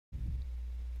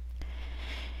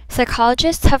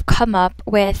Psychologists have come up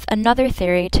with another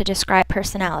theory to describe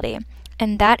personality,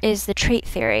 and that is the trait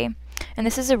theory. And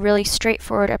this is a really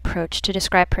straightforward approach to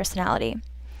describe personality.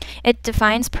 It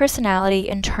defines personality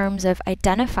in terms of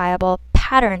identifiable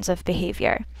patterns of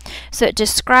behavior. So it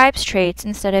describes traits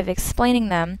instead of explaining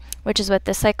them, which is what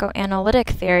the psychoanalytic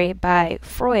theory by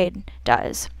Freud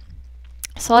does.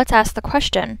 So let's ask the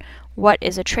question, what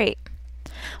is a trait?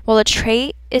 Well, a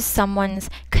trait is someone's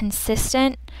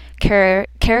consistent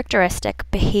characteristic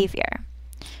behavior.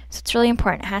 So it's really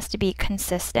important. It has to be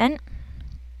consistent,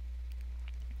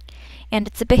 and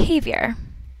it's a behavior.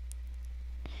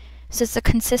 So it's a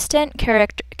consistent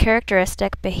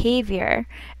characteristic behavior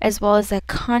as well as a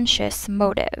conscious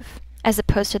motive, as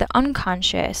opposed to the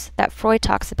unconscious that Freud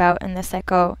talks about in the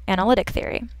psychoanalytic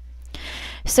theory.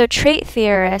 So trait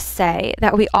theorists say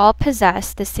that we all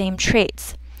possess the same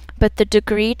traits, but the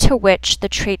degree to which the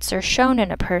traits are shown in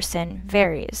a person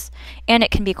varies, and it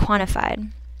can be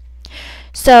quantified.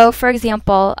 So, for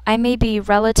example, I may be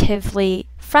relatively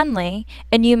friendly,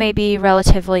 and you may be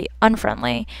relatively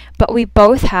unfriendly, but we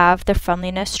both have the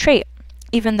friendliness trait,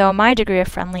 even though my degree of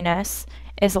friendliness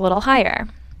is a little higher.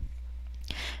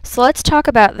 So let's talk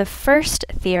about the first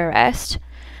theorist,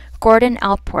 Gordon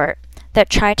Allport, that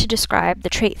tried to describe the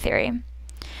trait theory.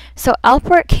 So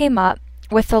Allport came up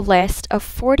with a list of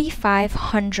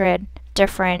 4,500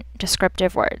 different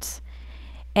descriptive words.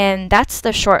 And that's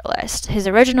the short list. His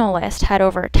original list had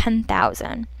over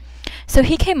 10,000. So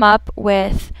he came up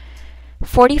with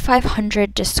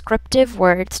 4,500 descriptive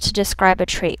words to describe a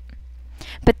trait.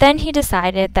 But then he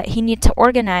decided that he needed to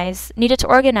organize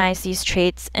these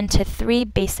traits into 3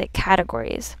 basic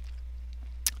categories.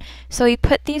 So he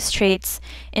put these traits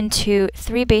into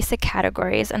 3 basic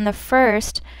categories, and the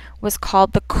first was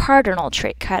called the cardinal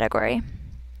trait category.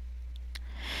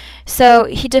 So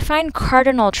he defined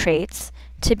cardinal traits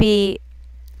to be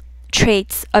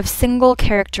traits of single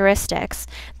characteristics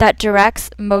that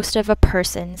directs most of a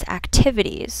person's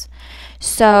activities.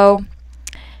 So,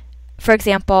 for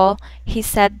example, he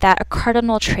said that a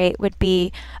cardinal trait would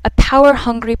be a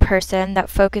power-hungry person that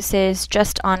focuses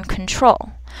just on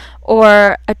control,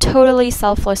 or a totally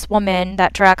selfless woman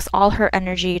that directs all her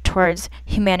energy towards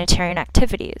humanitarian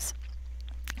activities.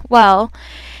 Well,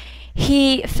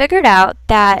 he figured out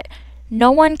that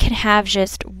no one can have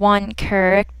just one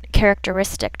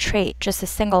characteristic trait, just a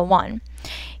single one.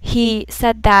 He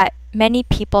said that many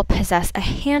people possess a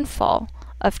handful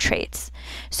of traits.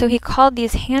 So he called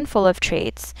these handful of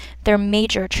traits their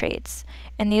major traits,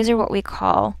 and these are what we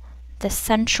call the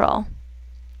central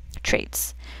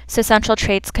traits. So central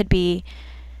traits could be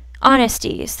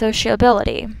honesty,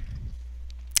 sociability.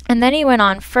 And then he went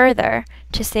on further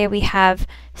to say we have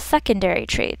secondary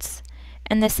traits,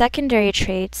 and the secondary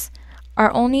traits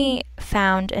are only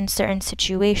found in certain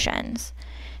situations.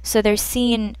 So they're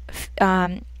seen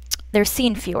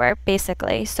fewer,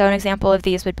 basically. So an example of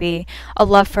these would be a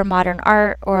love for modern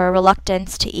art or a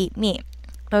reluctance to eat meat.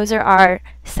 Those are our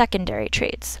secondary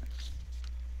traits.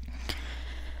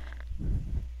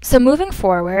 So moving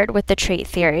forward with the trait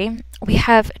theory, we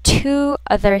have 2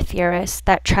 other theorists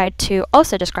that tried to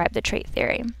also describe the trait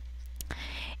theory.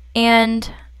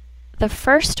 And the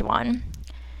first one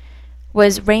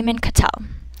was Raymond Cattell.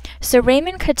 So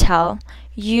Raymond Cattell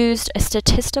used a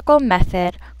statistical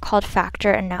method called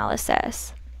factor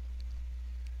analysis.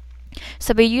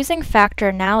 So by using factor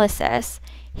analysis,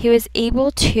 he was able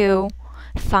to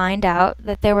find out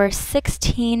that there were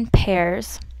 16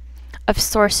 pairs of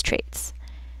source traits.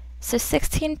 So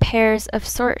 16 pairs of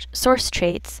source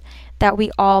traits that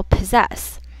we all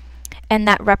possess, and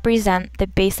that represent the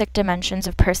basic dimensions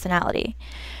of personality.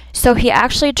 So he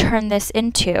actually turned this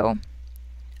into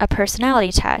a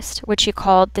personality test, which he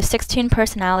called the 16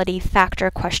 Personality Factor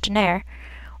Questionnaire,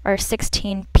 or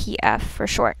 16PF for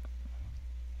short.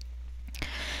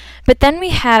 But then we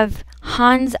have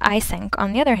Hans Eysenck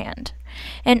on the other hand.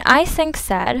 And Eysenck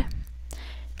said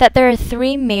that there are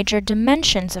 3 major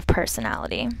dimensions of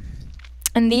personality.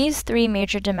 And these 3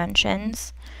 major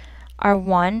dimensions are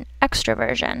 1,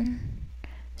 extroversion.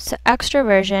 So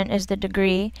extroversion is the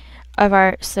degree of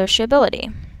our sociability.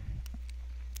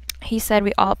 He said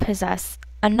we all possess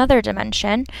another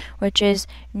dimension, which is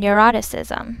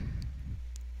neuroticism.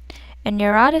 And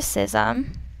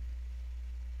neuroticism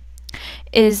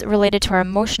is related to our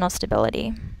emotional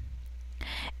stability.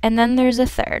 And then there's a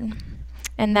third,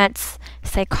 and that's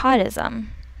psychotism.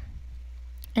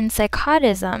 And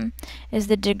psychotism is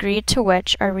the degree to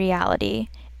which our reality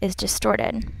is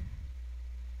distorted.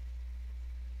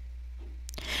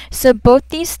 So both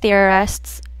these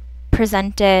theorists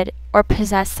presented or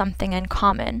possess something in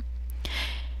common.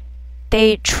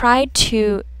 They tried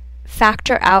to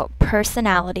factor out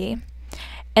personality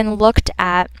and looked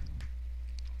at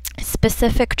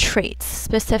specific traits,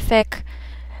 specific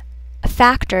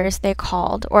factors they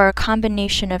called, or a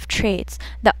combination of traits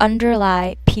that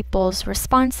underlie people's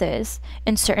responses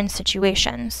in certain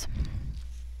situations.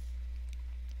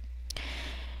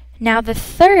 Now, the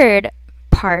third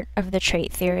part of the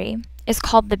trait theory is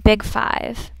called the Big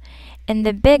Five. And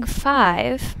the Big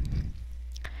Five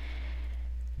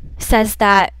says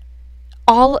that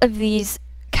all of these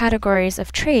categories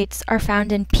of traits are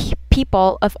found in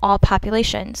people of all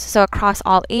populations, so across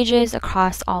all ages,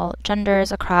 across all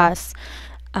genders, across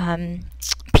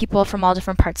people from all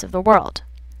different parts of the world.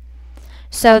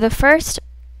 So the first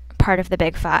part of the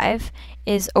Big Five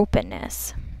is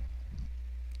openness.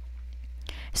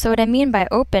 So what I mean by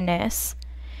openness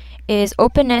is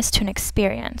openness to an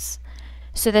experience.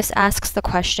 So this asks the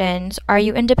questions, are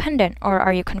you independent or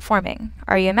are you conforming?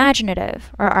 Are you imaginative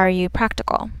or are you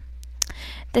practical?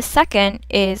 The second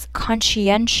is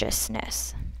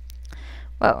conscientiousness.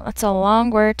 Whoa, that's a long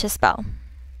word to spell.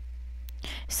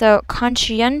 So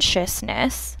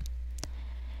conscientiousness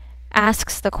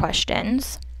asks the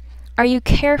questions, are you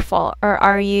careful or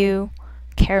are you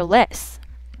careless?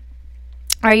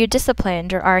 Are you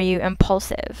disciplined or are you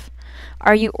impulsive?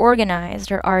 Are you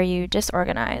organized or are you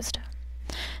disorganized?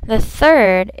 The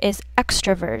third is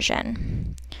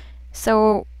extroversion.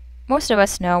 So most of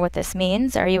us know what this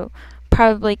means. You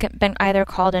probably been either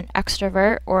called an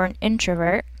extrovert or an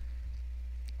introvert.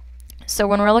 So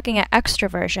when we're looking at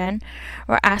extroversion,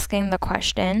 we're asking the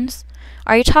questions,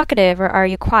 are you talkative or are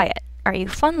you quiet? Are you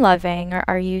fun-loving or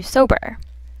are you sober?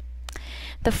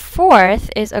 The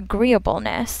fourth is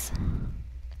agreeableness.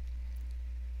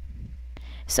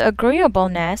 So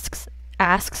agreeableness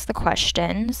asks the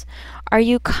questions, are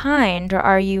you kind or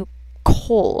are you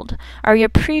cold? Are you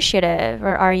appreciative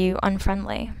or are you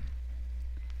unfriendly?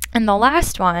 And the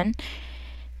last one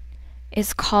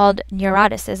is called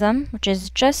neuroticism, which is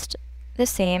just the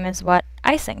same as what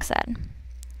Ising said.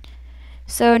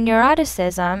 So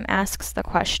neuroticism asks the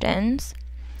questions,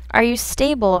 are you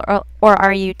stable or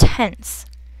are you tense?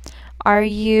 Are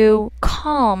you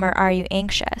calm or are you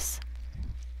anxious?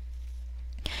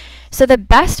 So the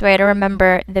best way to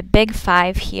remember the Big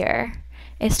Five here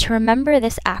is to remember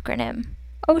this acronym,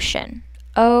 OCEAN,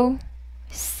 O-C-E-A-N.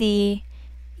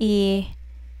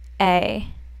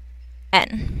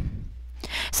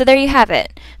 So there you have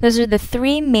it. Those are the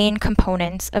three main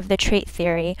components of the trait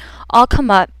theory, all come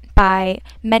up by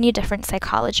many different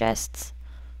psychologists.